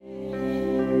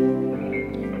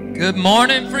Good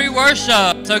morning, free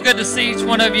worship. So good to see each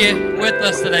one of you with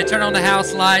us today. Turn on the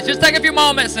house lights. Just take a few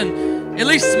moments and at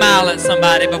least smile at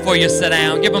somebody before you sit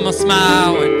down. Give them a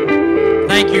smile and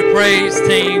thank you, praise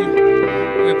team.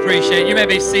 We appreciate it. You may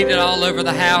be seated all over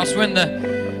the house.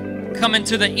 We're coming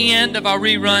to the end of our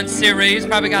rerun series.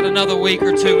 Probably got another week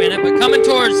or two in it, but coming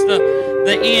towards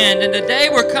the end. And today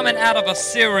we're coming out of a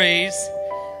series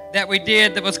that we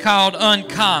did that was called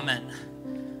Uncommon.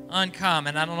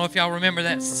 Uncommon. I don't know if y'all remember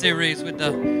that series with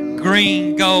the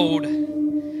green gold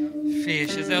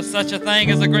fish. Is there such a thing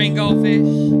as a green goldfish?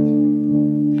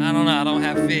 I don't know. I don't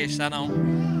have fish. I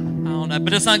don't know.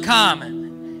 But it's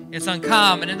uncommon. It's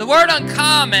uncommon. And the word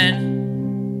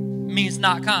uncommon means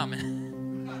not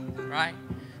common. Right?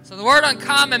 So the word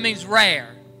uncommon means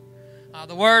rare.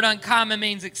 The word uncommon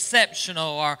means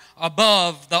exceptional or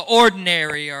above the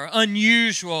ordinary or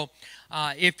unusual.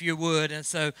 If you would. And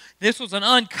so this was an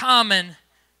uncommon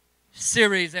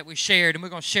series that we shared, and we're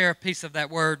going to share a piece of that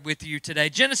word with you today.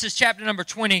 Genesis chapter number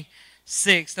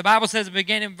 26. The Bible says at the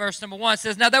beginning of verse number 1, it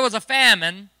says, "Now there was a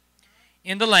famine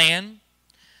in the land,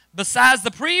 besides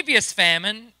the previous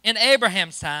famine in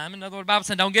Abraham's time." In other words, the Bible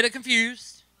said, don't get it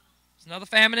confused. There's another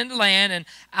famine in the land. "And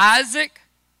Isaac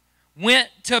went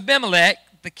to Abimelech,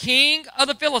 the king of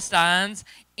the Philistines,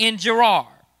 in Gerar.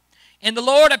 And the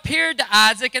Lord appeared to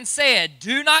Isaac and said,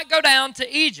 'Do not go down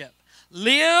to Egypt.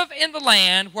 Live in the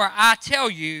land where I tell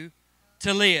you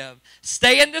to live.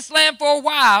 Stay in this land for a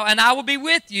while, and I will be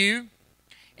with you,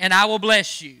 and I will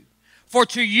bless you. For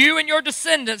to you and your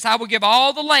descendants I will give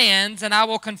all the lands, and I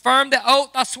will confirm the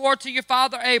oath I swore to your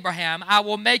father Abraham. I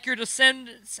will make your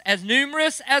descendants as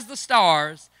numerous as the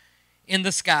stars in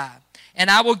the sky.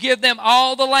 And I will give them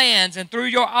all the lands, and through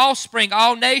your offspring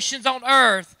all nations on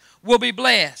earth will be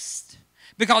blessed.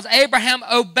 Because Abraham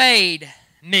obeyed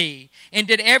me and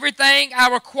did everything I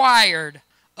required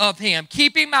of him,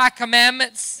 keeping my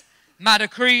commandments, my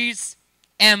decrees,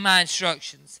 and my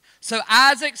instructions.' So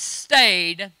Isaac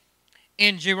stayed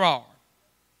in Gerar.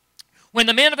 When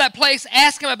the men of that place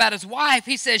asked him about his wife,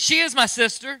 he said, 'She is my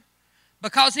sister,'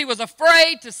 because he was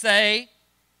afraid to say,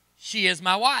 'She is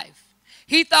my wife.'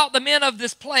 He thought the men of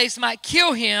this place might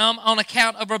kill him on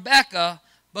account of Rebekah,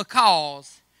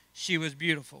 because she was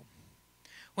beautiful.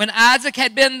 When Isaac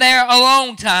had been there a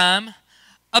long time,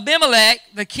 Abimelech,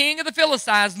 the king of the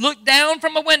Philistines, looked down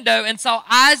from a window and saw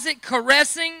Isaac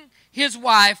caressing his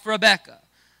wife, Rebekah.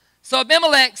 So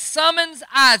Abimelech summons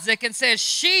Isaac and says,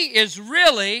 'She is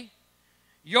really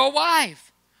your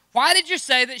wife. Why did you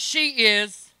say that she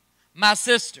is my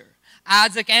sister?'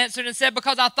 Isaac answered and said,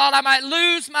 'Because I thought I might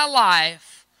lose my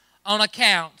life on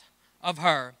account of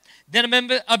her.' Then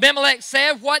Abimelech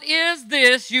said, 'What is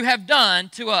this you have done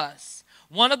to us?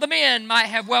 One of the men might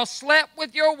have well slept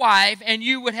with your wife, and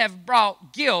you would have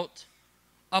brought guilt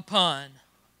upon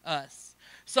us.'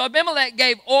 So Abimelech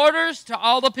gave orders to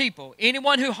all the people,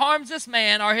 'Anyone who harms this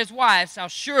man or his wife shall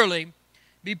surely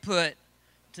be put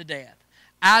to death.'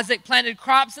 Isaac planted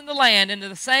crops in the land, and in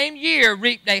the same year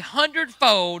reaped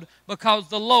 100-fold, because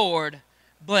the Lord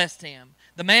blessed him.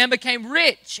 The man became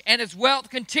rich, and his wealth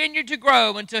continued to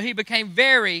grow until he became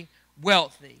very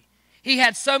wealthy. He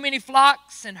had so many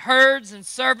flocks and herds and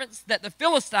servants that the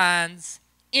Philistines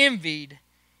envied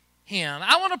him."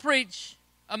 I want to preach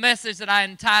a message that I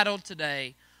entitled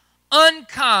today,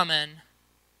 Uncommon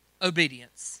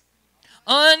Obedience.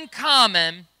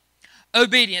 Uncommon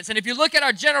obedience. And if you look at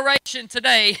our generation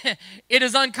today, it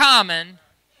is uncommon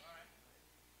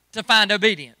to find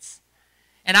obedience.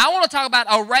 And I want to talk about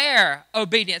a rare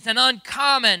obedience, an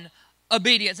uncommon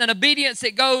obedience, an obedience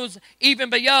that goes even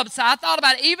beyond. So I thought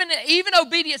about it, even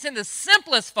obedience in the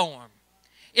simplest form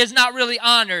is not really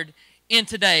honored in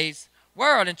today's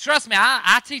world. And trust me,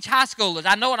 I teach high schoolers.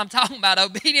 I know what I'm talking about.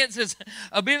 Obedience is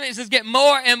getting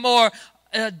more and more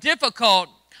difficult,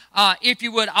 if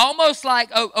you would. Almost like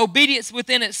obedience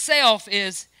within itself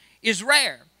is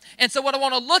rare. And so what I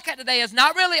want to look at today is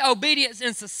not really obedience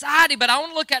in society, but I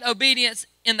want to look at obedience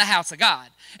in the house of God.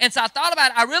 And so I thought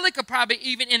about it. I really could probably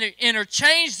even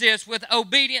interchange this with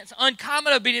obedience,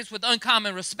 uncommon obedience with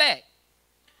uncommon respect.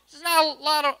 There's not a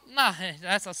lot of, no,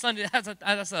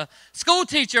 that's a school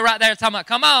teacher right there talking about,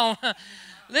 come on.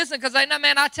 Listen, because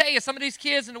man, I tell you, some of these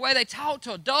kids and the way they talk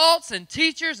to adults and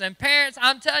teachers and parents,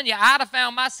 I'm telling you, I'd have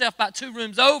found myself about 2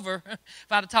 rooms over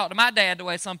if I'd have talked to my dad the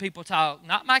way some people talk.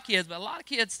 Not my kids, but a lot of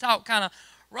kids talk kind of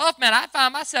rough, man. I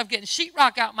find myself getting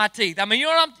sheetrock out my teeth. I mean, you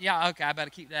know what yeah, okay, I better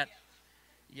keep that.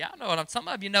 Y'all know what some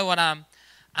of you know what I'm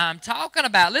talking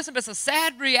about. Listen, but it's a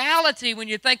sad reality when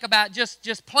you think about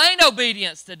just plain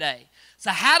obedience today.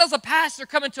 So how does a pastor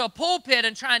come into a pulpit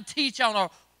and try and teach on a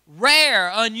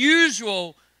rare,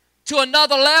 unusual, to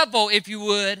another level, if you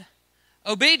would,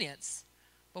 obedience.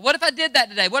 But what if I did that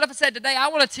today? What if I said today I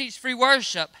want to teach free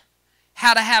worship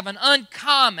how to have an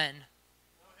uncommon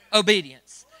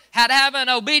obedience? How to have an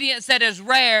obedience that is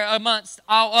rare amongst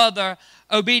all other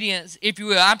obedience, if you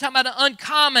will. I'm talking about an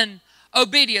uncommon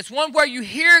obedience, one where you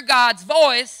hear God's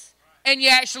voice and you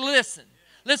actually listen.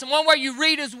 Listen, one where you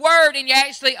read His Word and you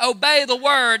actually obey the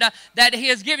Word that He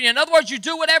has given you. In other words, you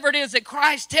do whatever it is that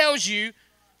Christ tells you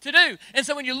to do. And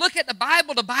so when you look at the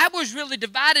Bible is really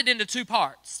divided into two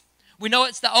parts. We know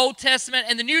it's the Old Testament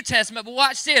and the New Testament, but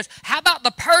watch this. How about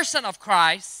the person of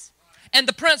Christ and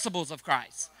the principles of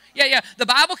Christ? Yeah. The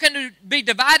Bible can be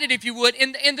divided, if you would,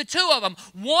 in the two of them.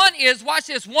 One is, watch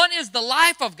this, one is the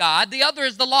life of God. The other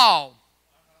is the law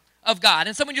of God.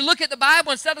 And so when you look at the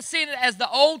Bible, instead of seeing it as the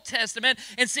Old Testament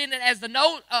and seeing it as the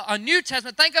New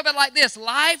Testament, think of it like this: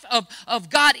 life of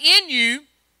God in you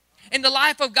and the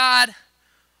life of God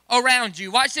around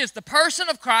you. Watch this. The person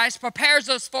of Christ prepares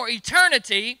us for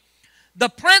eternity. The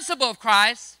principle of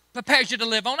Christ prepares you to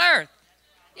live on earth.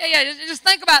 Yeah. Just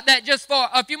think about that just for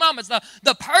a few moments.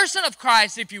 The person of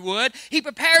Christ, if you would, He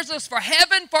prepares us for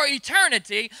heaven, for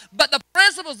eternity, but the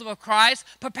principles of Christ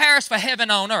prepare us for heaven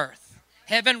on earth.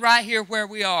 Heaven right here where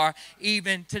we are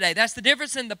even today. That's the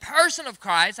difference in the person of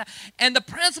Christ and the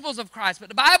principles of Christ. But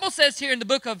the Bible says here in the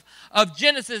book of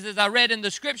Genesis, as I read in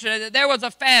the scripture, that there was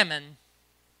a famine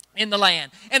in the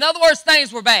land. In other words,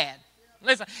 things were bad.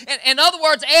 Listen, in other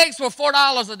words, eggs were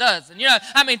 $4 a dozen.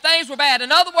 Things were bad.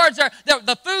 In other words,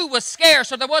 the food was scarce,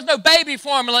 so there was no baby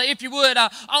formula, if you would,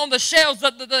 on the shelves.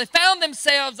 They found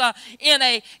themselves in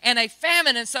a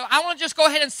famine. And so I want to just go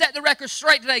ahead and set the record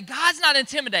straight today. God's not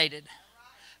intimidated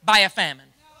by a famine.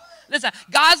 Listen,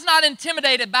 God's not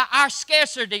intimidated by our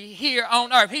scarcity here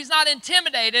on earth. He's not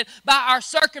intimidated by our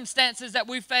circumstances that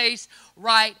we face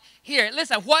right here.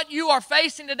 Listen, what you are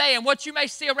facing today and what you may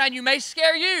see around you may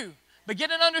scare you. But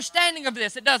get an understanding of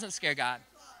this. It doesn't scare God.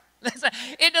 Listen,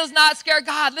 it does not scare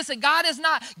God. Listen, God has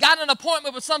not got an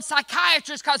appointment with some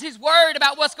psychiatrist because He's worried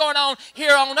about what's going on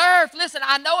here on earth. Listen,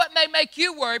 I know it may make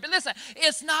you worry, but listen,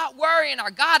 it's not worrying our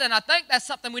God, and I think that's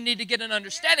something we need to get an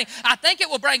understanding. I think it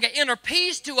will bring an inner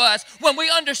peace to us when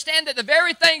we understand that the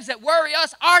very things that worry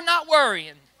us are not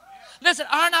worrying. Listen,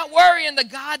 are not worrying the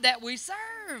God that we serve.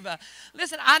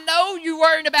 Listen, I know you're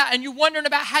worrying about and you're wondering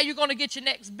about how you're going to get your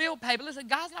next bill paid, but listen,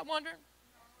 God's not wondering.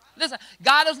 Listen,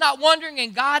 God is not wondering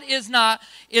and God is not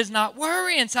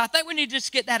worrying. So I think we need to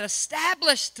just get that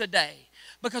established today,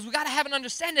 because we got to have an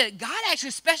understanding that God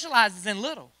actually specializes in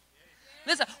little.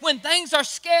 Listen, when things are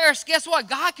scarce, guess what?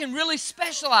 God can really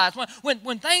specialize.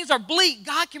 When things are bleak,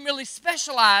 God can really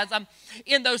specialize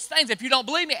in those things. If you don't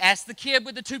believe me, ask the kid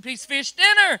with the 2-piece fish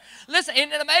dinner. Listen,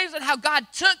 isn't it amazing how God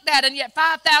took that and yet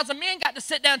 5,000 men got to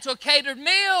sit down to a catered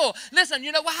meal? Listen,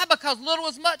 you know why? Because little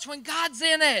is much when God's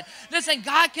in it. Listen,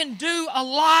 God can do a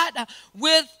lot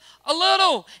with a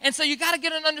little. And so you got to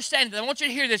get an understanding. I want you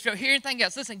to hear this. If you don't hear anything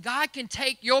else, listen, God can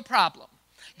take your problem.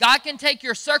 God can take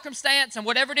your circumstance and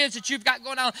whatever it is that you've got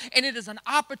going on, and it is an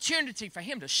opportunity for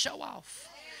Him to show off.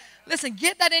 Listen,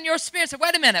 get that in your spirit. Say,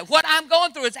 wait a minute, what I'm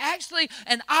going through is actually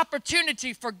an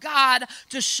opportunity for God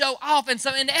to show off. And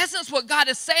so in essence, what God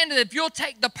is saying is if you'll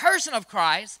take the person of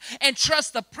Christ and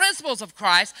trust the principles of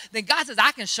Christ, then God says,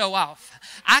 I can show off.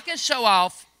 I can show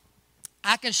off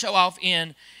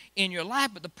in your life.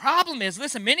 But the problem is,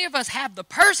 listen, many of us have the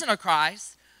person of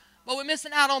Christ, but we're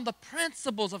missing out on the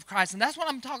principles of Christ. And that's what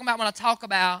I'm talking about when I talk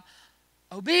about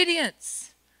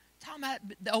obedience. I'm talking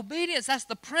about the obedience, that's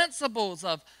the principles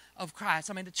of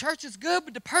Christ. I mean, the church is good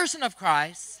with the person of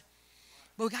Christ,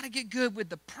 but we've got to get good with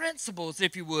the principles,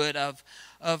 if you would, of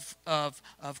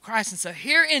Christ. And so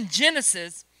here in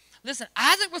Genesis, listen,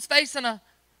 Isaac was facing a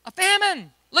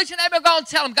famine. Look at your neighbor and go and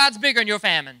tell him God's bigger than your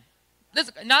famine.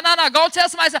 Listen, no. Go tell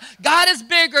somebody, God is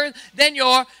bigger than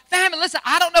your famine. Listen,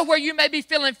 I don't know where you may be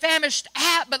feeling famished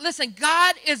at, but listen,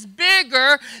 God is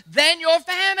bigger than your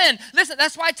famine. Listen,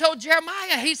 that's why I told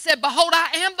Jeremiah, he said, behold,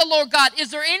 I am the Lord God.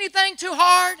 Is there anything too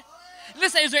hard?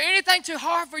 Listen, is there anything too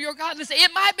hard for your God? Listen,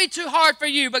 it might be too hard for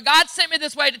you, but God sent me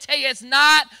this way to tell you it's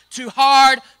not too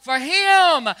hard for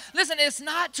Him. Listen, it's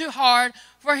not too hard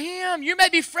for Him. You may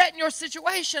be fretting your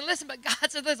situation. Listen, but God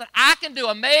says, listen, I can do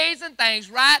amazing things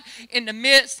right in the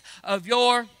midst of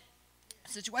your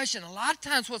situation. A lot of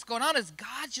times what's going on is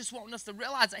God's just wanting us to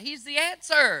realize that He's the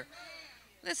answer.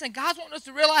 Listen, God's wanting us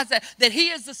to realize that He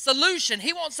is the solution.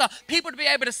 He wants people to be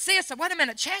able to see us. So wait a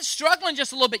minute, Chad's struggling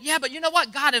just a little bit. Yeah, but you know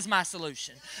what? God is my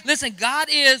solution. Listen, God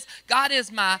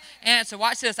is my answer.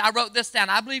 Watch this. I wrote this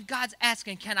down. I believe God's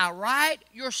asking, can I write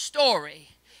your story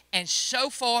and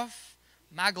show forth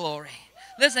my glory?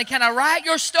 Listen, can I write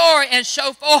your story and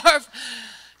show forth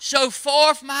show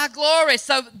forth my glory.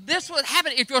 So this would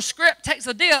happen if your script takes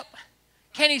a dip.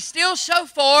 Can he still show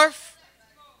forth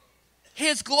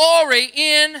his glory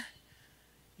in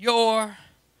your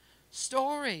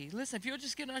story? Listen, if you'll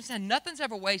just get to understand, nothing's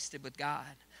ever wasted with God.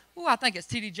 Ooh, I think it's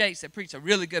T.D. Jakes that preached a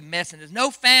really good message. There's no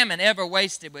famine ever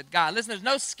wasted with God. Listen, there's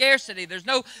no scarcity. There's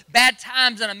no bad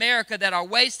times in America that are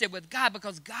wasted with God,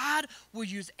 because God will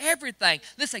use everything.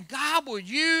 Listen, God will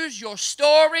use your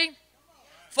story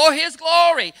for his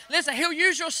glory. Listen, he'll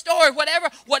use your story,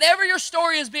 whatever your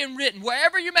story is being written,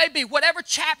 wherever you may be, whatever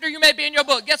chapter you may be in your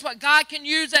book. Guess what? God can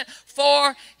use it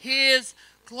for his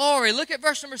glory. Look at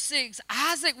verse number 6.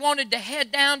 Isaac wanted to head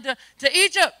down to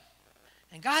Egypt.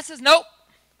 And God says, nope.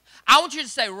 I want you to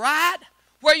stay right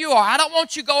where you are. I don't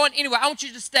want you going anywhere. I want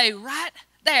you to stay right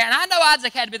there. And I know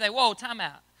Isaac had to be there. Whoa, time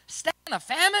out. Stay in a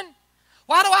famine?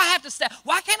 Why do I have to stay?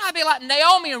 Why can't I be like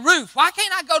Naomi and Ruth? Why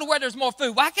can't I go to where there's more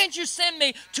food? Why can't you send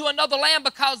me to another land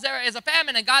because there is a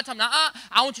famine? And God told me,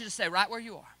 I want you to stay right where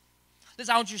you are.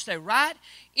 Listen, I want you to stay right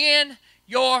in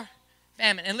your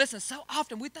famine. And listen, so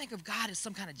often we think of God as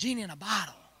some kind of genie in a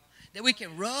bottle that we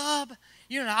can rub,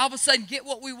 all of a sudden get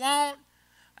what we want.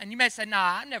 And you may say,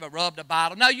 nah, I never rubbed a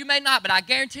bottle. No, you may not, but I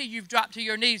guarantee you've dropped to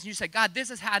your knees and you say, God,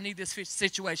 this is how I need this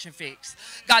situation fixed.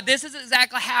 God, this is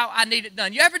exactly how I need it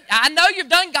done. I know you've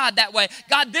done God that way.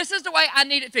 God, this is the way I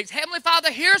need it fixed. Heavenly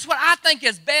Father, here's what I think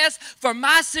is best for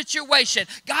my situation.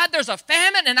 God, there's a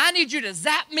famine and I need you to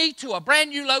zap me to a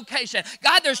brand new location.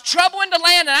 God, there's trouble in the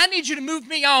land and I need you to move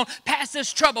me on past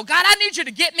this trouble. God, I need you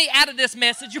to get me out of this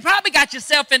message you probably got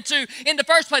yourself into in the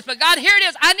first place. But God, here it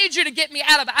is. I need you to get me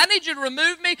out of it. I need you to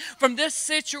remove me from this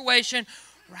situation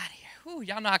right here. Ooh,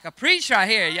 y'all know I can preach right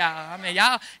here, y'all. I mean,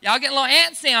 y'all getting a little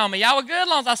antsy on me. Y'all were good as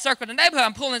long as I circled the neighborhood.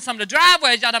 I'm pulling some of the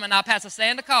driveways. Y'all don't know, Pastor, stay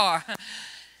in the car.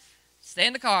 Stay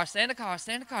in the car, stay in the car,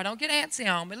 stay in the car. Don't get antsy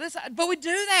on me. Listen, but we do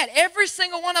that. Every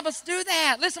single one of us do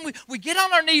that. Listen, we get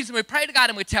on our knees and we pray to God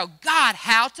and we tell God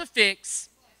how to fix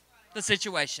the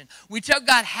situation. We tell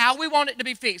God how we want it to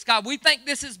be fixed. God, we think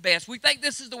this is best. We think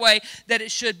this is the way that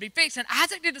it should be fixed. And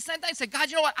Isaac did the same thing. He said, God,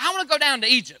 you know what? I want to go down to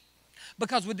Egypt.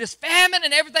 Because with this famine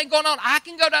and everything going on, I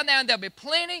can go down there and there'll be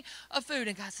plenty of food.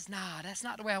 And God says, nah, that's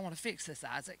not the way I want to fix this,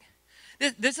 Isaac.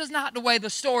 This is not the way the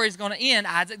story is going to end,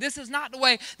 Isaac. This is not the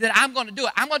way that I'm going to do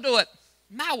it. I'm going to do it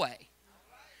my way.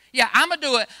 Yeah, I'm going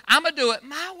to do it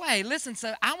my way. Listen,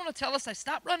 so I want to tell us,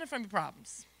 stop running from your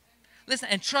problems. Listen,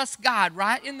 and trust God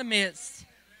right in the midst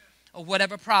of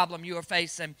whatever problem you are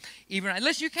facing.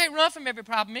 Listen, you can't run from every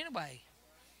problem anyway.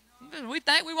 We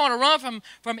think we want to run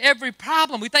from every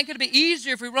problem. We think it'd be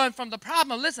easier if we run from the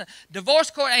problem. Listen,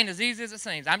 divorce court ain't as easy as it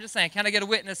seems. I'm just saying, can I get a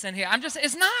witness in here?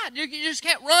 It's not. You just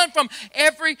can't run from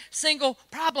every single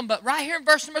problem. But right here in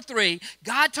verse number 3,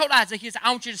 God told Isaac, he said,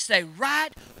 I want you to stay right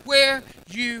where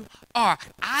you are.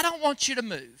 I don't want you to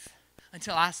move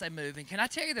until I say move. And can I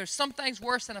tell you, there's some things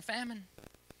worse than a famine?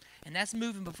 And that's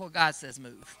moving before God says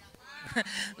move.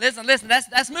 listen,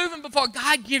 that's moving before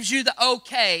God gives you the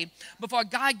okay, before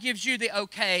God gives you the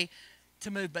okay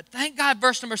to move. But thank God,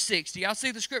 verse number 6. Do y'all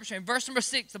see the scripture? In verse number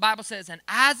 6, the Bible says, and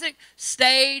Isaac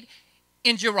stayed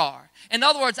in Gerar. In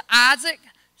other words, Isaac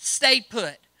stayed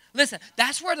put. Listen,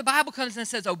 that's where the Bible comes in and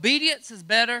says obedience is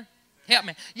better. Help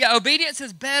me. Yeah, obedience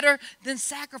is better than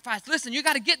sacrifice. Listen, you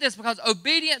got to get this, because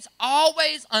obedience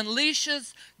always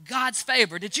unleashes God's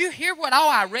favor. Did you hear what all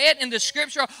I read in the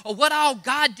scripture, or what all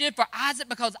God did for Isaac?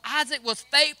 Because Isaac was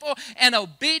faithful and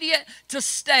obedient to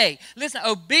stay. Listen,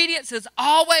 obedience is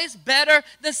always better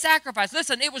than sacrifice.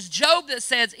 Listen, it was Job that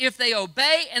says, if they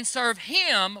obey and serve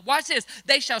him, watch this,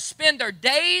 they shall spend their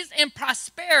days in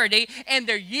prosperity and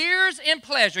their years in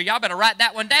pleasure. Y'all better write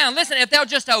that one down. Listen, if they'll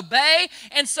just obey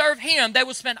and serve him, they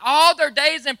will spend all their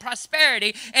days in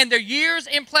prosperity and their years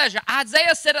in pleasure.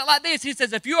 Isaiah said it like this. He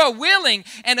says, if you are willing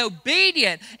and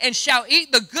obedient and shall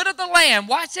eat the good of the land,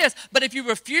 watch this, but if you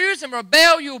refuse and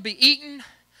rebel, you will be eaten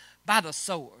by the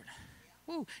sword.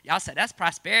 Ooh, y'all say that's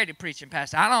prosperity preaching,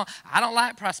 Pastor. I don't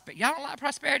like prosperity. Y'all don't like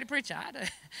prosperity preaching? I do.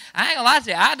 I ain't gonna lie to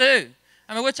you, I do.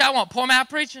 I mean, what y'all want, poor mouth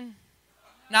preaching?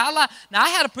 Now I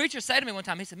had a preacher say to me one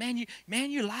time, he said, man,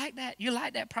 you like that? You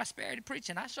like that prosperity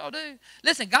preaching? I sure do.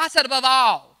 Listen, God said above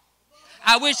all,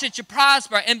 I wish that you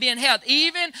prosper and be in health,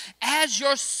 even as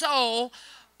your soul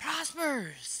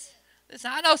prospers. Listen,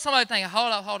 I know somebody thinking,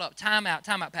 hold up, time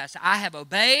out, Pastor. I have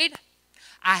obeyed,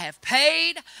 I have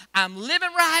paid, I'm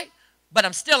living right, but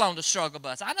I'm still on the struggle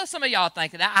bus. I know some of y'all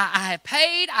thinking that. I have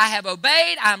paid, I have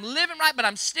obeyed, I'm living right, but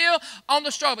I'm still on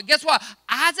the struggle. But guess what?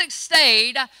 Isaac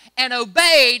stayed and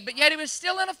obeyed, but yet he was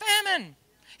still in a famine.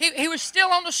 He was still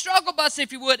on the struggle bus,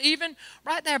 if you would, even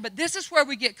right there. But this is where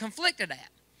we get conflicted at,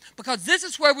 because this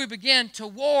is where we begin to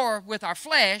war with our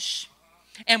flesh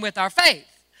and with our faith.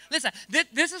 Listen,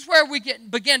 this is where we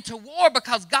begin to war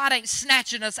because God ain't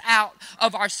snatching us out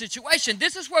of our situation.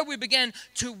 This is where we begin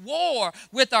to war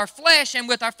with our flesh and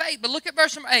with our faith. But look at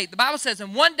verse number 8. The Bible says,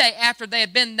 and one day after they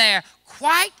had been there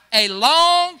quite a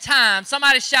long time.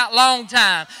 Somebody shout long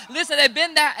time. Listen, they've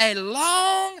been there a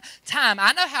long time.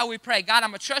 I know how we pray. God, I'm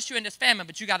going to trust you in this famine,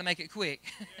 but you got to make it quick.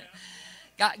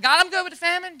 God, I'm good with the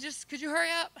famine. Just could you hurry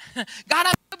up? God,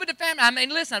 I'm good with the famine. I mean,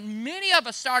 listen, many of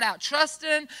us start out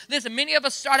trusting. Listen, many of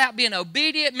us start out being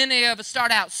obedient. Many of us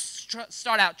start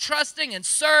out trusting and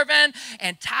serving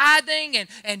and tithing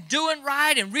and doing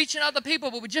right and reaching other people,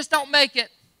 but we just don't make it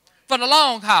for the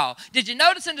long haul. Did you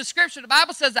notice in the scripture, the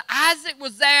Bible says that Isaac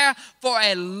was there for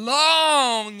a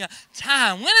long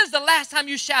time. When is the last time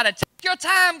you shouted, take your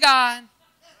time, God?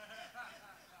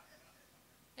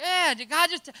 Yeah, God,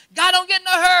 don't get in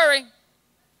a hurry.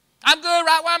 I'm good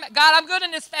right where I'm at. God, I'm good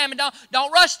in this family.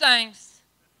 Don't rush things.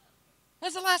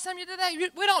 When's the last time you did that?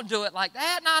 We don't do it like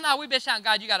that. No, we've been shouting,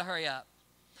 God, you got to hurry up.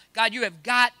 God, you have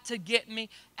got to get me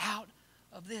out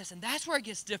of this. And that's where it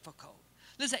gets difficult.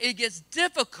 Listen, it gets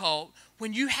difficult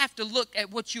when you have to look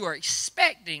at what you are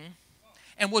expecting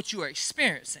and what you are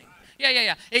experiencing.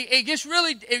 Yeah. It gets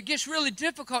really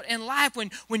difficult in life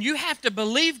when you have to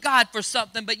believe God for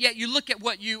something, but yet you look at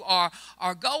what you are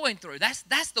going through. That's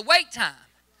the wait time.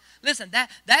 Listen,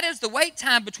 that is the wait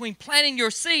time between planting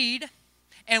your seed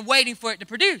and waiting for it to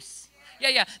produce.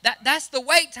 Yeah. That's the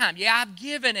wait time. Yeah, I've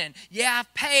given and yeah,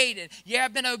 I've paid and yeah,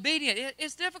 I've been obedient.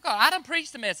 It's difficult. I done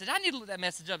preached the message. I need to look that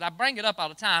message up. I bring it up all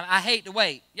the time. I hate to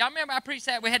wait. Y'all remember I preached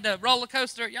that? We had the roller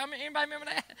coaster. Anybody remember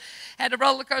that? Had the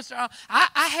roller coaster on.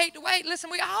 I hate to wait.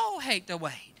 Listen, we all hate to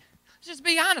wait. Just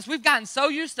be honest. We've gotten so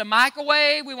used to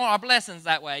microwave. We want our blessings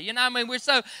that way. You know what I mean?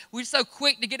 We're so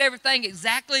quick to get everything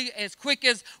exactly as quick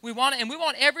as we want it, and we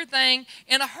want everything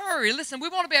in a hurry. Listen, we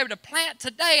want to be able to plant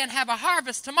today and have a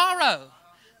harvest tomorrow.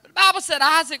 But the Bible said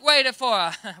Isaac waited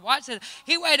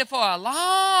he waited for a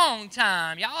long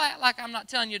time. Y'all act like I'm not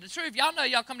telling you the truth. Y'all know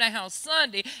y'all come down here on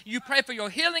Sunday, you pray for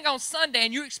your healing on Sunday,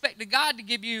 and you expect God to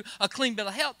give you a clean bill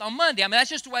of health on Monday. I mean,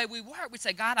 that's just the way we work. We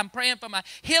say, God, I'm praying for my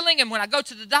healing, and when I go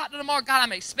to the doctor tomorrow, God,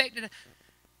 I'm expecting it.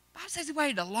 The Bible says he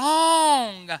waited a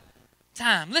long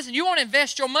time. Listen, you want to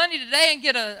invest your money today and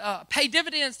get pay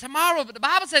dividends tomorrow, but the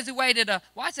Bible says he waited a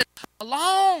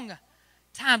long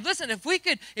time. Listen, if we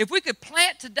could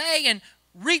plant today and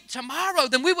reap tomorrow,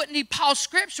 then we wouldn't need Paul's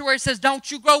scripture where it says,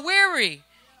 don't you grow weary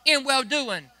in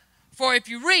well-doing. For if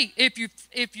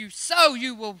you sow,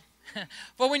 you will,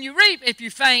 for when you reap, if you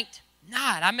faint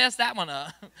not. I messed that one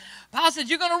up. Paul says,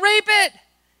 you're going to reap it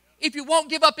if you won't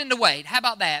give up in the wait. How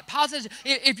about that? Paul says,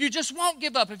 if you just won't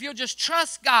give up, if you'll just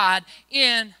trust God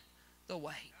in the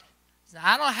wait. Now,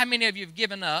 I don't know how many of you have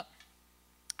given up.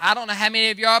 I don't know how many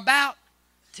of you are about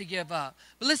to give up.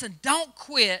 But listen, don't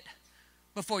quit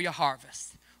before your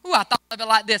harvest. Ooh, I thought of it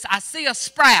like this. I see a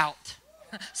sprout,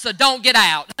 so don't get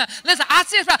out. Listen, I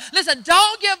see a sprout. Listen,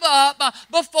 don't give up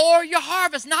before your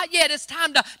harvest. Not yet. It's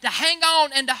time to hang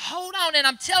on and to hold on. And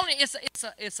I'm telling you,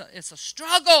 it's a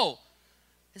struggle.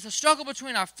 It's a struggle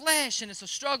between our flesh and it's a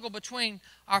struggle between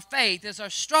our faith. It's a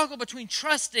struggle between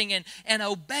trusting and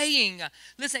obeying.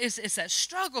 Listen, it's that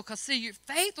struggle because, see, your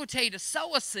faith will tell you to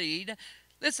sow a seed.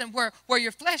 Listen, where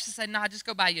your flesh will say, nah, just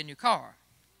go buy you a new car.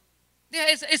 Yeah,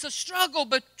 it's a struggle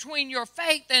between your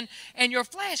faith and your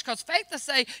flesh because faith will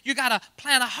say you got to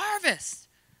plant a harvest.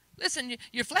 Listen,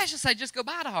 your flesh will say just go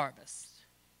buy the harvest.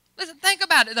 Listen, think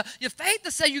about it. Your faith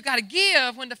will say you got to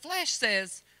give when the flesh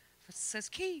says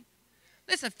keep.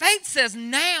 Listen, faith says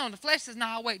now. The flesh says, no,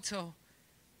 I'll wait till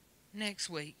next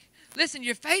week. Listen,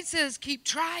 your faith says keep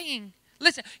trying.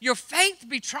 Listen, your faith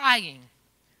be trying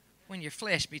when your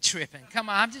flesh be tripping. Come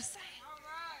on, I'm just saying.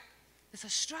 It's a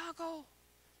struggle.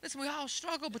 Listen, we all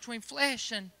struggle between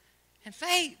flesh and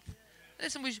faith.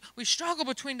 Listen, we struggle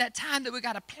between that time that we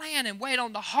got to plan and wait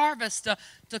on the harvest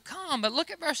to come. But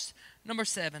look at verse number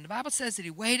 7. The Bible says that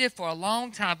he waited for a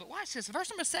long time. But watch this. Verse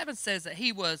number 7 says that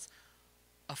he was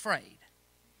afraid.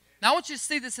 Now, I want you to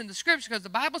see this in the scripture because the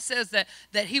Bible says that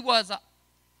he was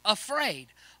afraid.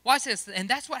 Watch this. And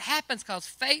that's what happens because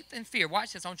faith and fear.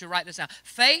 Watch this. I want you to write this down.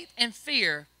 Faith and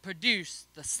fear produce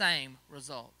the same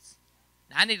results.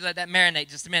 Now, I need to let that marinate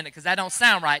just a minute because that don't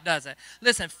sound right, does it?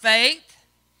 Listen, faith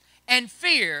and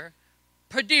fear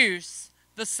produce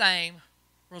the same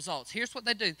results. Here's what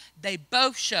they do. They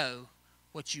both show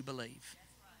what you believe.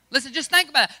 Listen, just think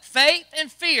about it. Faith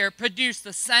and fear produce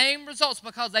the same results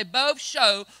because they both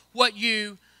show what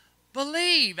you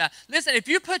believe. Listen, if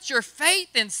you put your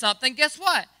faith in something, guess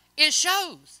what? It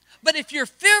shows. But if you're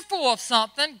fearful of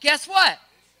something, guess what?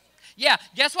 Yeah,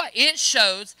 guess what? It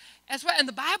shows as well. And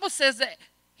the Bible says that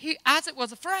Isaac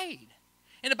was afraid.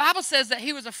 And the Bible says that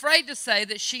he was afraid to say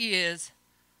that she is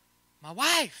my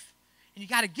wife. And you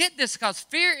got to get this, because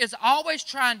fear is always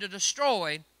trying to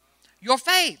destroy your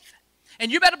faith.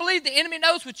 And you better believe the enemy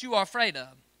knows what you are afraid of.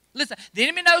 Listen, the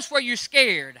enemy knows where you're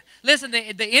scared. Listen,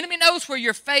 the enemy knows where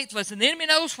you're faithless, and the enemy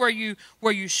knows where you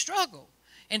struggle.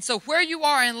 And so where you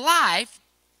are in life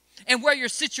and where your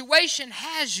situation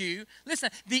has you, listen,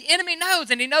 the enemy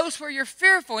knows, and he knows where you're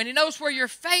fearful, and he knows where your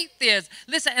faith is.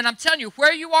 Listen, and I'm telling you,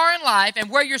 where you are in life and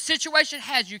where your situation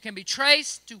has you can be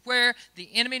traced to where the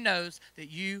enemy knows that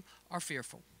you are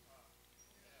fearful.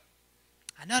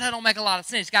 I know that don't make a lot of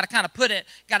sense. You got to kind of put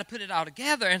it all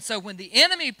together. And so when the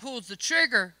enemy pulls the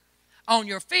trigger on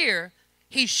your fear,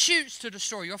 he shoots to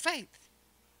destroy your faith.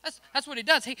 That's what he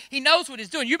does. He knows what he's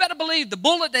doing. You better believe the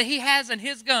bullet that he has in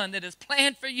his gun that is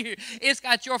planned for you, it's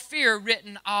got your fear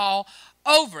written all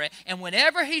over it. And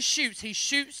whenever he shoots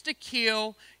to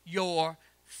kill your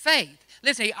faith.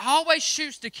 Listen, he always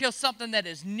shoots to kill something that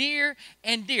is near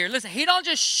and dear. Listen, he don't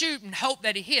just shoot and hope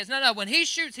that he hits. No. When he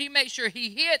shoots, he makes sure he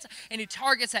hits, and he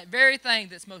targets that very thing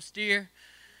that's most dear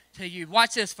to you.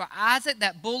 Watch this. For Isaac,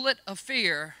 that bullet of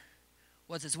fear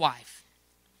was his wife.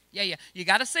 Yeah. You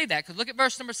got to see that, because look at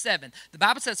verse number 7. The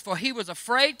Bible says, for he was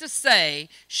afraid to say,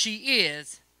 she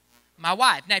is my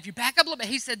wife. Now, if you back up a little bit,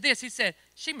 he said this. He said,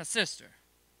 she's my sister.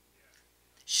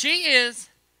 She is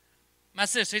my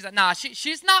sister. He's like, nah,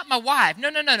 she's not my wife. No.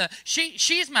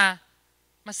 She's my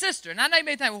sister. And I know you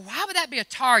may think, well, why would that be a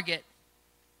target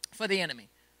for the enemy?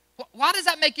 Why does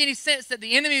that make any sense that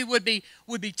the enemy would be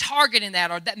targeting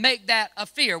that, or that make that a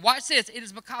fear? Watch this. It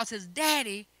is because his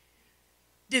daddy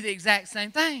did the exact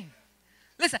same thing.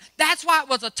 Listen, that's why it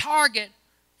was a target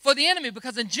for the enemy,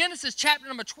 because in Genesis chapter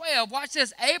number 12, watch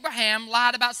this, Abraham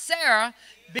lied about Sarah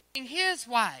being his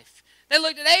wife. They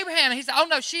looked at Abraham and he said, oh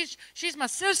no, she's my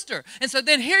sister. And so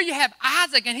then here you have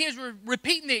Isaac, and he is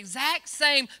repeating the exact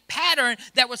same pattern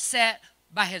that was set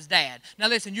by his dad. Now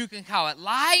listen, you can call it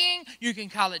lying, you can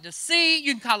call it deceit,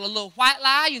 you can call it a little white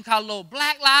lie, you can call it a little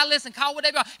black lie. Listen, call it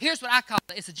whatever you want. Here's what I call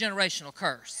it. It's a generational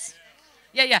curse.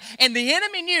 Yeah. And the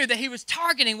enemy knew that he was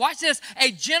targeting, watch this,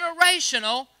 a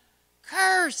generational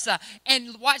curse.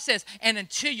 And watch this, and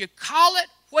until you call it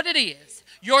what it is,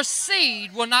 your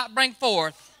seed will not bring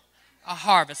forth a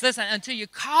harvest. Listen, until you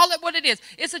call it what it is,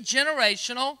 it's a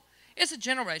generational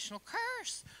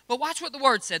curse. But watch what the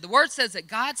word said. The word says that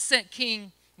God sent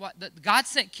King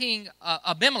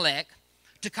Abimelech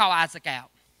to call Isaac out.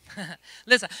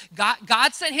 Listen,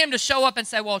 God sent him to show up and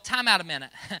say, well, time out a minute.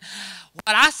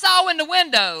 What I saw in the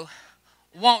window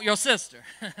won't your sister.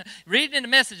 Read it in the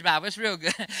Message Bible. It's real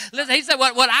good. Listen, he said,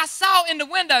 what I saw in the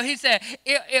window, he said,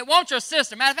 it won't your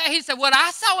sister. Matter of fact, he said, what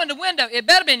I saw in the window, it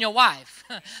better been your wife.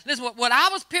 Listen, what I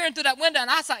was peering through that window and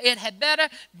I saw, it had better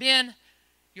been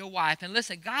your wife. And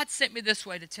listen, God sent me this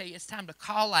way to tell you it's time to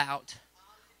call out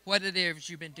what it is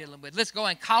you've been dealing with. Let's go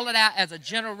and call it out as a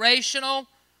generational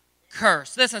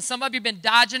curse. Listen, some of you have been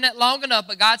dodging it long enough,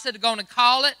 but God said to go and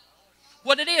call it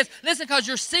what it is. Listen, because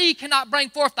your seed cannot bring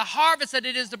forth the harvest that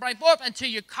it is to bring forth until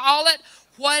you call it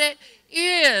what it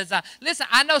is. Listen,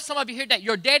 I know some of you hear that.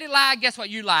 Your daddy lied. Guess what?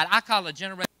 You lied. I call it a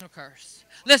generational curse.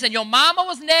 Listen, your mama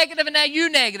was negative and now you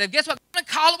negative. Guess what? I'm going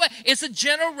to call it what? It's a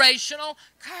generational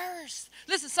curse.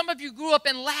 Listen, some of you grew up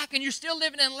in lack and you're still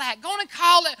living in lack. Go on and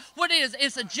call it what it is.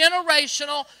 It's a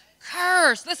generational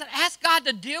curse. Listen, ask God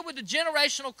to deal with the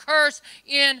generational curse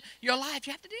in your life.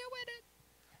 You have to deal with it.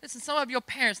 Listen, some of your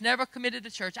parents never committed to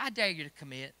church. I dare you to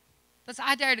commit. Listen,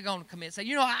 I dare you to go and commit. Say,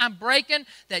 you know, I'm breaking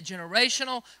that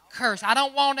generational curse. I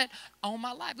don't want it on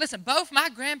my life. Listen, both my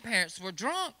grandparents were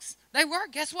drunks. They were,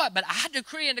 guess what? But I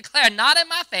decree and declare, not in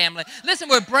my family. Listen,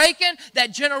 we're breaking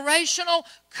that generational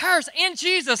curse in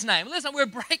Jesus' name. Listen, we're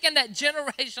breaking that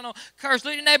generational curse.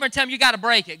 Look at your neighbor and tell him you got to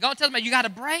break it. Go and tell him you got to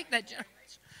break that generational.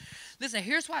 Listen,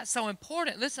 here's why it's so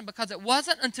important. Listen, because it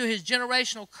wasn't until his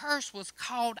generational curse was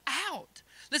called out.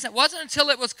 Listen, it wasn't until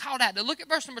it was called out. Now look at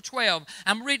verse number 12.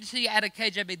 I'm reading to you out of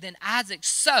KJV. Then Isaac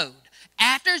sowed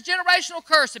after his generational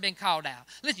curse had been called out.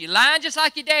 Listen, you're lying just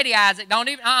like your daddy, Isaac. Don't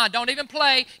even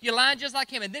play. You're lying just like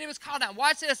him. And then he was called out.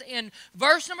 Watch this. In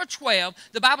verse number 12,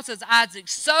 the Bible says Isaac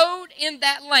sowed in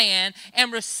that land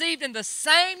and received in the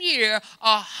same year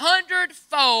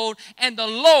 100-fold, and the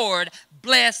Lord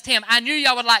blessed him. I knew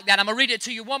y'all would like that. I'm going to read it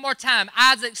to you one more time.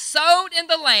 Isaac sowed in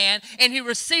the land, and he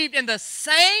received in the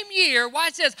same year,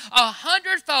 watch this,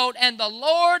 100-fold, and the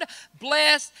Lord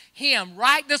blessed him.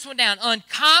 Write this one down.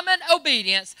 Uncommon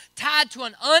obedience tied to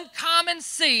an uncommon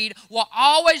seed will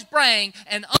always bring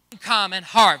an uncommon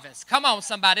harvest. Come on,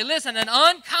 somebody. Listen, an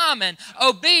uncommon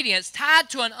obedience tied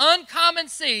to an uncommon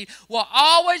seed will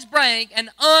always bring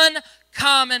an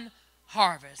uncommon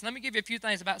harvest. Let me give you a few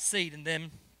things about seed, and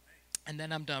then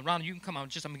I'm done. Ronald, you can come on. I'm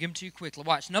going to give them to you quickly.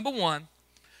 Watch. Number one,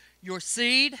 your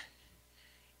seed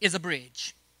is a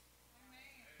bridge.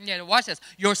 Yeah, watch this.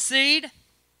 Your seed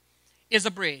is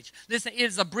a bridge. Listen, it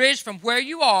is a bridge from where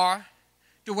you are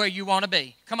to where you want to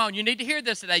be. Come on, you need to hear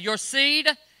this today. Your seed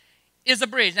is a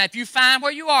bridge. Now, if you find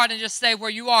where you are, then just stay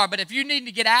where you are. But if you need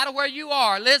to get out of where you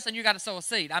are, listen, you got to sow a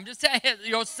seed. I'm just telling you,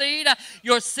 your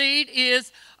seed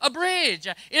is a bridge.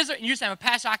 You say, well,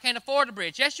 Pastor, I can't afford a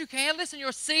bridge. Yes, you can. Listen,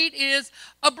 your seed is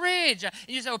a bridge. And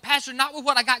you say, well, Pastor, not with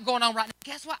what I got going on right now.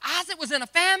 Guess what? Isaac was in a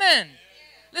famine.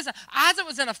 Listen, Isaac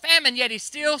was in a famine, yet he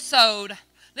still sowed.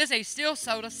 Listen, he still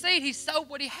sowed a seed. He sowed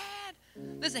what he had.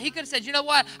 Listen, he could have said, you know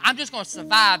what? I'm just going to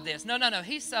survive this. No.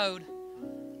 He sowed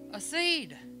a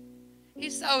seed. He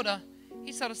sowed a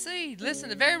seed. Listen,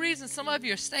 the very reason some of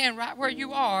you are staying right where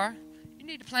you are, you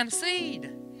need to plant a seed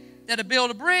that'll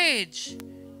build a bridge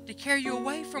to carry you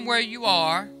away from where you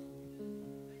are.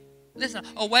 Listen,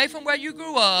 away from where you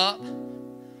grew up,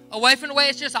 away from the way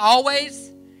it's just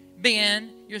always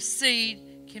been. Your seed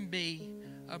can be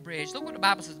a bridge. Look what the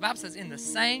Bible says. The Bible says in the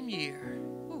same year,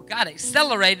 God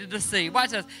accelerated the seed. Watch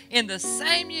this. In the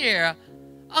same year,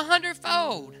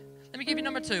 100-fold. Let me give you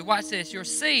number two. Watch this. Your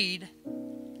seed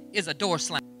is a door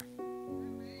slammer.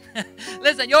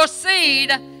 Listen, your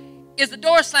seed is a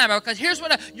door slammer, because here's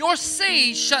what your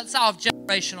seed shuts off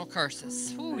generational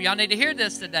curses. Ooh, y'all need to hear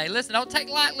this today. Listen, don't take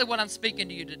lightly what I'm speaking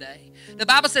to you today. The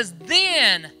Bible says,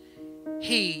 then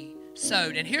he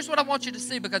sowed. And here's what I want you to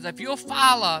see, because if you'll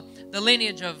follow the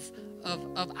lineage of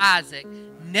Isaac,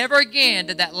 never again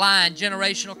did that line,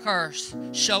 generational curse,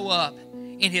 show up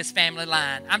in his family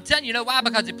line. I'm telling you, you know why?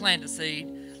 Because he planted a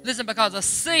seed. Listen, because a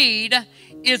seed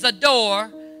is a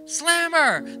door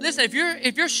slammer. Listen,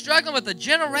 if you're struggling with a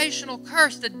generational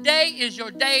curse, today is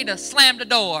your day to slam the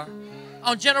door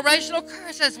on generational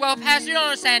curses. Well, Pastor, you don't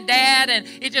understand, Dad, and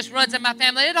it just runs in my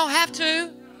family. It don't have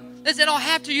to. Listen, it don't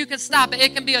have to. You can stop it.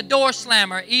 It can be a door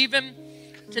slammer even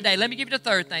today. Let me give you the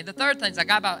third thing. The third thing is, I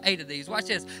got about 8 of these. Watch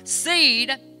this.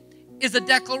 Seed is a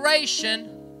declaration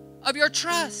of your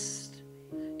trust.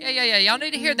 Yeah. Y'all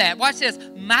need to hear that. Watch this.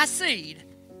 My seed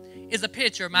is a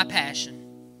picture of my passion.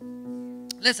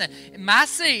 Listen, my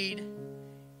seed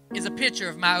is a picture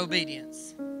of my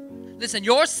obedience. Listen,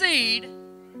 your seed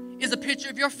is a picture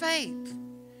of your faith.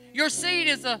 Your seed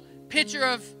is a picture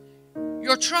of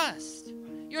your trust.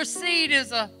 Your seed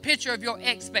is a picture of your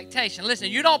expectation. Listen,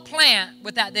 you don't plant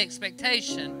without the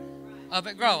expectation of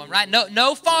it growing, right?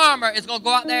 No farmer is going to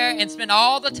go out there and spend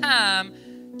all the time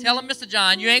telling Mr.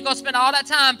 John, you ain't going to spend all that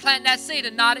time planting that seed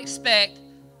and not expect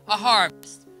a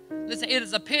harvest. Listen, it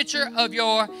is a picture of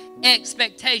your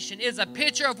expectation. It is a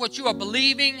picture of what you are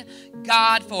believing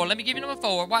God for. Let me give you number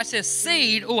 4. Watch this.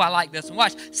 Seed. Oh, I like this one.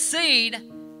 Watch. Seed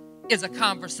is a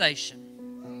conversation.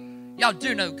 Y'all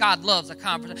do know God loves a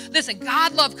conversation. Listen,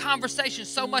 God loved conversation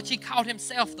so much he called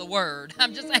himself the Word.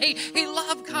 I'm just saying, he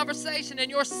loved conversation,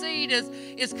 and your seed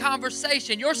is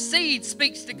conversation. Your seed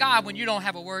speaks to God when you don't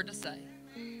have a word to say.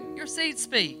 Your seed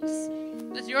speaks.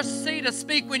 Listen, your seed will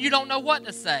speak when you don't know what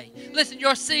to say. Listen,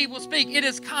 your seed will speak. It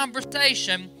is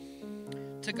conversation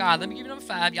to God. Let me give you number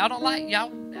 5. Y'all don't like,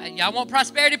 y'all want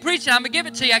prosperity preaching. I'm going to give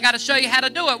it to you. I got to show you how to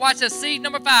do it. Watch this. Seed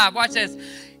number 5. Watch this.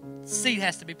 Seed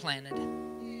has to be planted.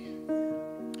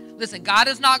 Listen, God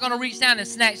is not going to reach down and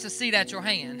snatch the seed out your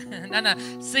hand. No.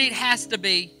 Seed has to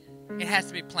be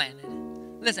planted.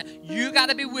 Listen, you got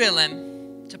to be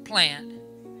willing to plant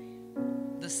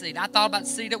the seed. I thought about the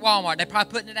seed at Walmart. They're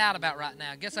probably putting it out about right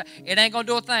now. Guess what? It ain't going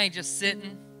to do a thing just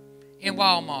sitting in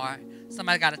Walmart.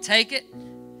 Somebody got to take it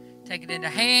in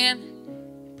their hand,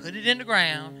 put it in the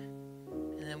ground,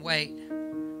 and then wait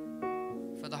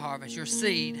for the harvest. Your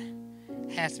seed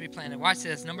has to be planted. Watch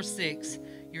this. Number 6.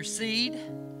 Your seed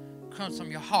comes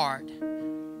from your heart,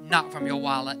 not from your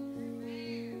wallet.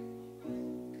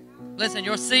 Listen,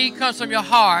 your seed comes from your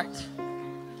heart.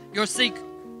 Your seed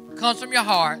comes from your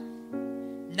heart,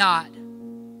 not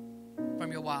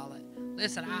from your wallet.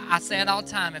 Listen, I say it all the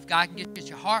time. If God can get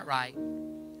your heart right,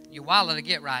 your wallet will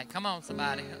get right. Come on,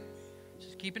 somebody.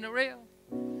 Just keeping it real.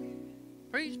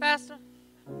 Preach, Pastor.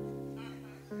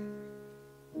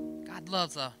 God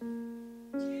loves a...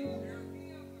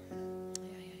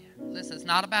 Listen, it's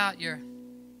not about your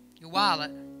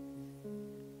wallet.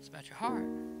 It's about your heart.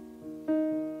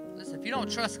 Listen, if you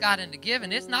don't trust God into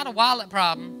giving, it's not a wallet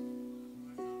problem.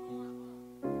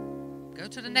 Go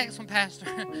to the next one, Pastor.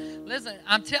 Listen,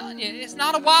 I'm telling you, it's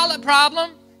not a wallet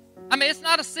problem. I mean, it's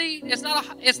not a seed. It's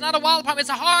not a wallet problem. It's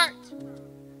a heart.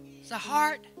 It's a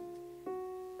heart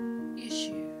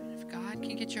issue. And if God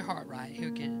can get your heart right, he'll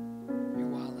get your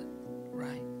wallet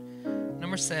right. Number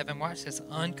Number 7, watch this.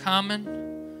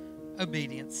 Uncommon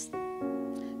obedience.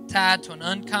 Tied to an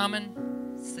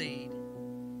uncommon seed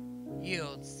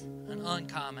yields an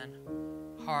uncommon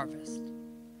harvest.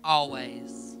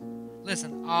 Always.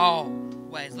 Listen,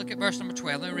 always. Look at verse number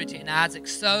 12. Let me read to you. And Isaac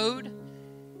sowed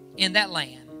in that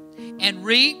land and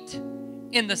reaped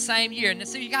in the same year. And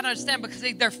so you got to understand, because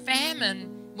their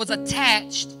famine was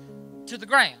attached to the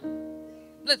ground.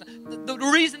 Listen, the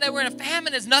reason they were in a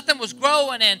famine is nothing was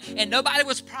growing and nobody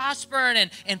was prospering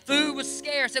and food was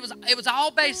scarce. It was all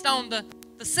based on the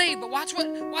seed. But watch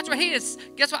what he is.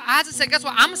 Guess what Isaac said? Guess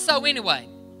what? I'm going to sow anyway.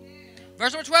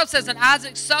 Verse number 12 says, and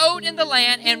Isaac sowed in the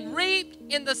land and reaped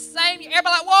in the same year.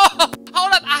 Everybody like, whoa,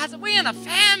 hold up, Isaac, we in a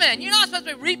famine. You're not supposed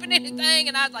to be reaping anything.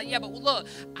 And I was like, yeah, but look,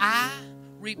 I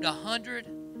reaped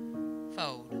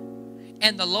 100-fold.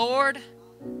 And the Lord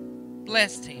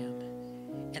blessed him.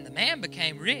 And the man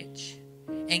became rich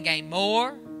and gained more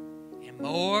and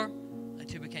more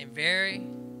until he became very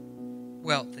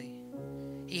wealthy.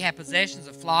 He had possessions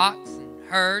of flocks and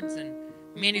herds and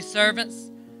many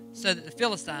servants, so that the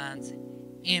Philistines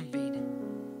envied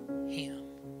him.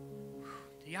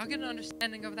 Do y'all get an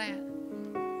understanding of that?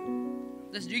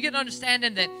 Listen, do you get an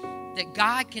understanding that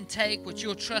God can take what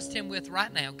you'll trust him with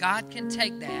right now? God can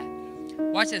take that.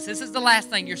 Watch this. This is the last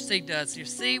thing your seed does. Your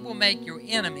seed will make your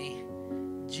enemy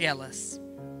jealous.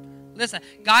 Listen,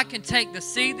 God can take the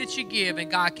seed that you give and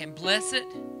God can bless it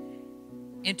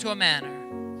into a manner.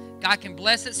 God can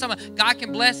bless it. God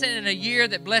can bless it in a year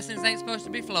that blessings ain't supposed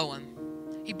to be flowing.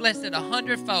 He blessed it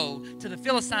 100-fold. To the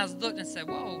Philistines looked and said,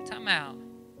 whoa, time out.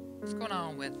 What's going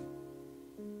on with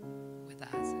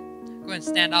Isaac? Go ahead and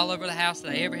stand all over the house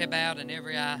today. Every head bowed and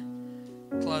every eye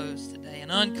closed today.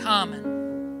 An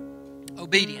uncommon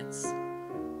obedience.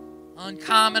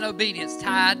 Uncommon obedience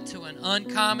tied to an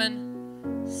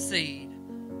uncommon seed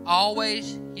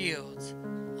always yields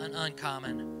an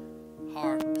uncommon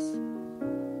harvest.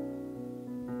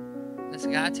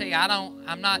 Listen, God, I tell you,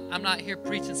 I'm not here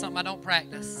preaching something I don't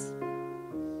practice.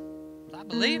 I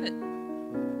believe it.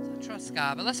 So I trust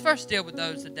God. But let's first deal with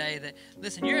those today that,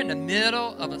 listen, you're in the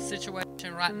middle of a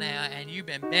situation right now and you've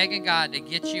been begging God to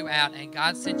get you out, and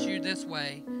God sent you this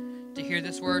way to hear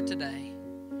this word today.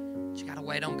 But you got to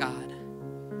wait on God.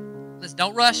 Listen,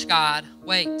 don't rush God.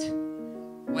 Wait.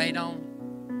 Wait on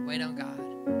God.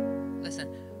 Listen,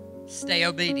 stay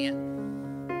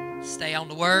obedient. Stay on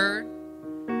the word.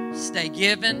 Stay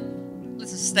giving.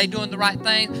 Listen, stay doing the right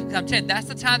thing. Because I'm telling you, that's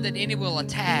the time that the enemy will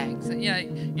attack. So, you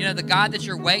know, the God that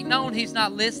you're waiting on, he's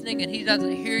not listening and he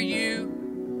doesn't hear you.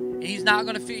 And he's not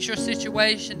going to fix your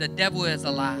situation. The devil is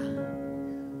a lie.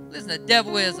 Listen, the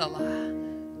devil is a lie.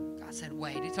 God said,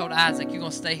 wait. He told Isaac, you're going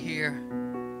to stay here.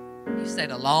 He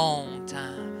stayed a long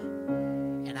time.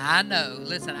 And I know,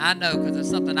 listen, I know, because there's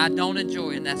something I don't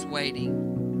enjoy, and that's waiting.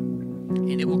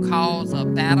 And it will cause a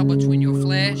battle between your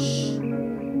flesh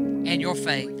and your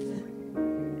faith.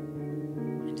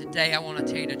 And today I want to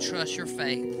tell you to trust your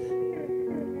faith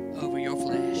over your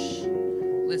flesh.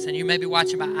 Listen, you may be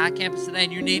watching by iCampus today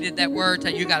and you needed that word.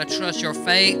 You got to trust your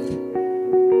faith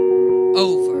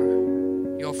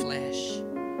over your flesh.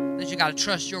 Listen, you got to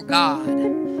trust your God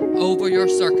over your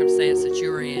circumstance that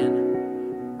you're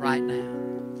in right now.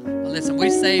 But listen, we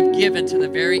saved giving to the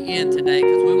very end today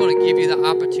because we want to give you the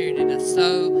opportunity to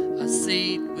sow a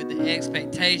seed with the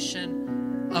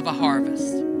expectation of a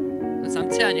harvest. Listen, I'm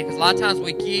telling you, because a lot of times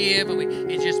we give and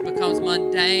it just becomes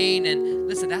mundane. And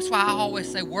listen, that's why I always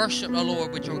say worship the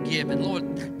Lord with your giving.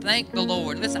 Lord, thank the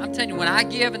Lord. Listen, I'm telling you, when I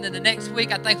give and then the next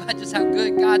week I think about just how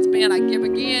good God's been, I give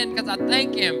again because I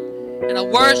thank him and I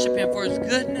worship him for his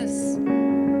goodness.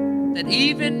 That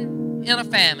even in a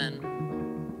famine,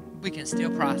 we can still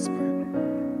prosper.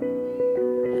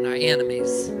 And our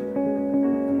enemies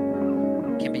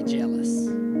can be jealous.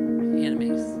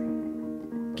 Enemies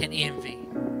can envy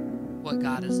what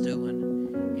God is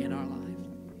doing in our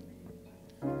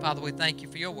life. Father, we thank you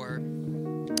for your word.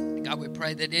 God, we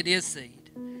pray that it is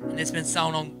seed and it's been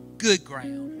sown on good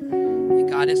ground. And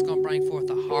God, it's going to bring forth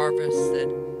a harvest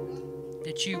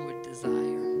that you would desire.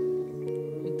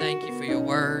 And thank you for your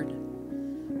word.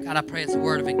 God, I pray it's a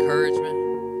word of encouragement.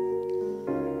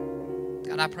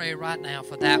 God, I pray right now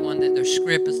for that one that their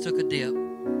script has took a dip.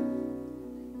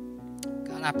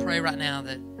 God, I pray right now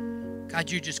that,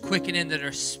 God, you just quicken into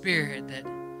their spirit that,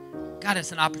 God,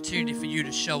 it's an opportunity for you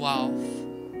to show off.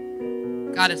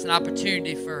 God, it's an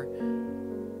opportunity for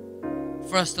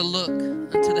us to look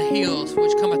unto the hills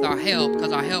which cometh our help,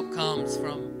 because our help comes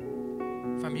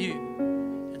from you.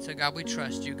 And so, God, we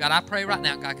trust you. God, I pray right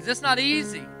now, God, because it's not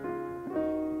easy.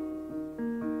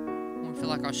 We feel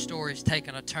like our story's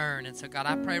taking a turn. And so, God,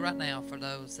 I pray right now for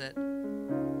those that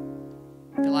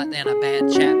feel like they're in a bad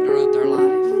chapter of their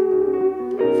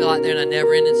life, feel like they're in a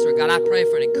never-ending story. God, I pray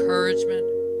for an encouragement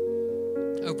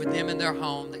over them in their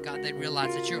home, that God, they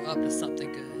realize that you're up to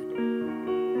something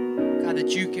good. God, that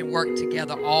you can work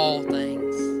together all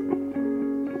things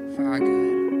for our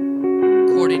good,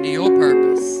 according to your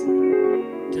purpose,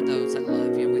 to those that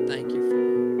love you, and we thank you for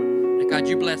it. And God,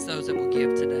 you bless those that will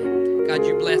give today. God,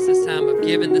 you bless this time of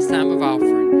giving, this time of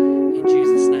offering. In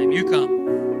Jesus' name, you come.